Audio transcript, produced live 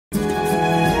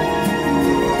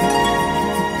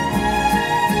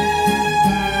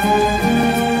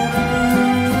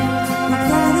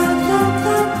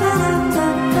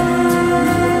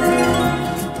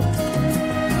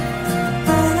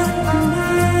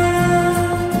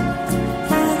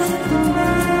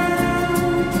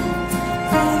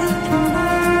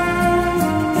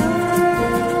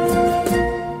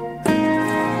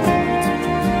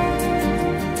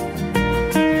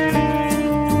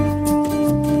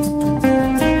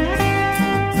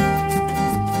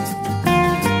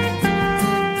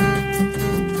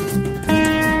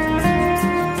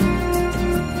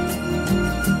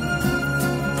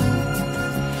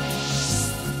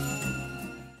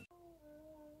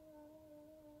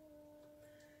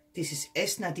This is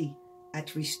Esnadi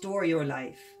at Restore Your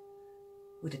Life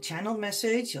with a channel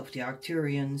message of the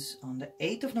Arcturians on the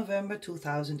 8th of November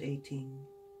 2018.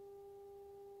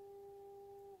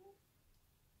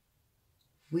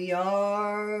 We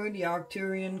are the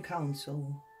Arcturian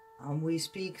Council and we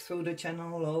speak through the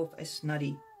channel of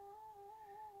Esnadi.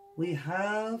 We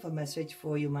have a message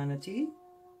for humanity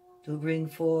to bring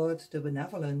forth the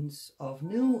benevolence of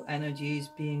new energies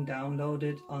being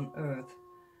downloaded on Earth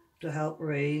to help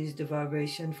raise the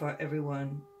vibration for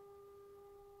everyone.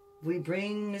 We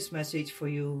bring this message for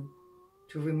you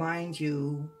to remind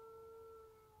you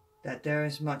that there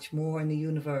is much more in the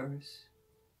universe.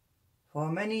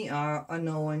 For many are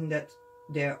unknowing that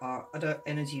there are other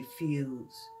energy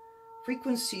fields,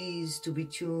 frequencies to be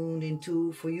tuned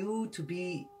into for you to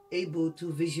be able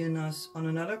to vision us on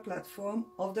another platform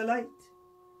of the light.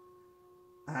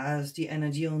 As the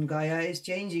energy on Gaia is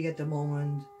changing at the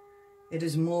moment, it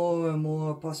is more and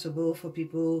more possible for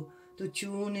people to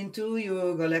tune into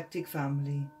your galactic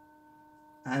family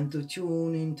and to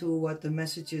tune into what the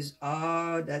messages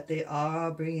are that they are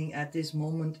bringing at this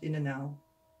moment in the now.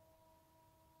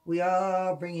 We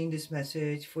are bringing this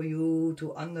message for you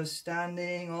to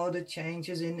understanding all the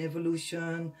changes in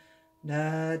evolution,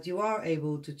 that you are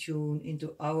able to tune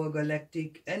into our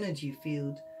galactic energy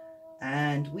field.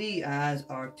 And we as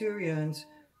Arcturians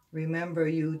remember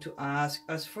you to ask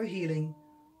us for healing,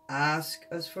 ask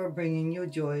us for bringing you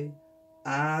joy,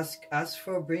 ask us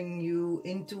for bringing you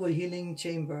into a healing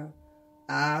chamber,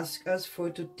 ask us for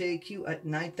to take you at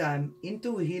nighttime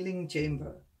into a healing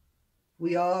chamber.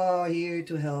 We are here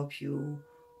to help you,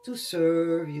 to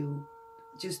serve you.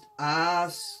 Just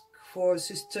ask for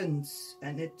assistance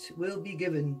and it will be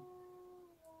given.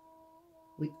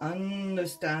 We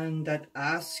understand that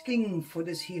asking for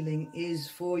this healing is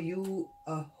for you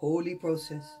a holy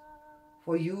process,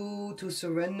 for you to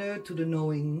surrender to the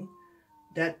knowing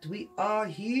that we are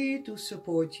here to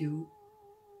support you.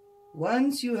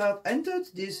 Once you have entered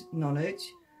this knowledge,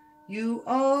 you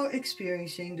are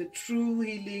experiencing the true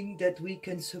healing that we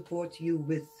can support you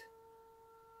with.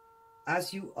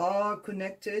 As you are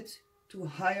connected to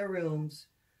higher realms,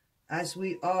 as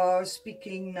we are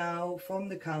speaking now from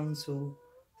the council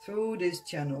through this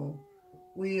channel,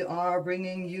 we are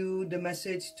bringing you the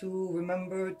message to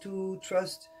remember to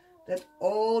trust that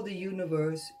all the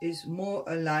universe is more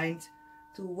aligned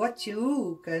to what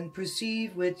you can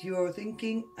perceive with your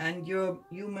thinking and your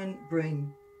human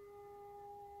brain.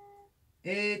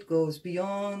 It goes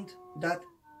beyond that.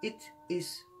 It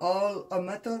is all a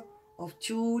matter of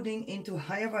tuning into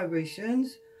higher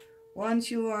vibrations.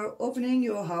 Once you are opening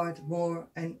your heart more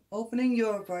and opening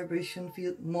your vibration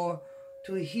field more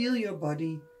to heal your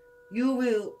body, you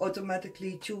will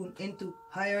automatically tune into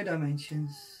higher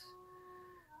dimensions.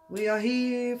 We are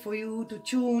here for you to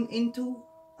tune into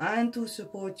and to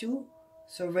support you.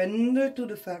 Surrender to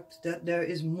the fact that there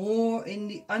is more in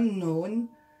the unknown,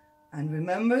 and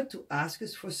remember to ask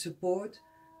us for support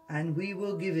and we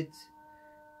will give it.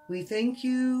 We thank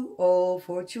you all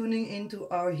for tuning into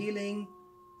our healing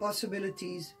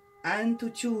possibilities and to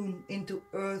tune into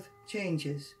earth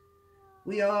changes.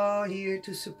 We are here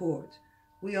to support.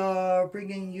 We are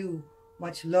bringing you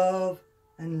much love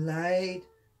and light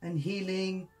and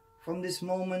healing from this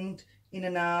moment in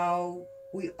and now.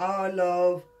 We are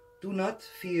love. Do not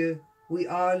fear. We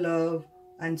are love,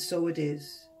 and so it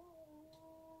is.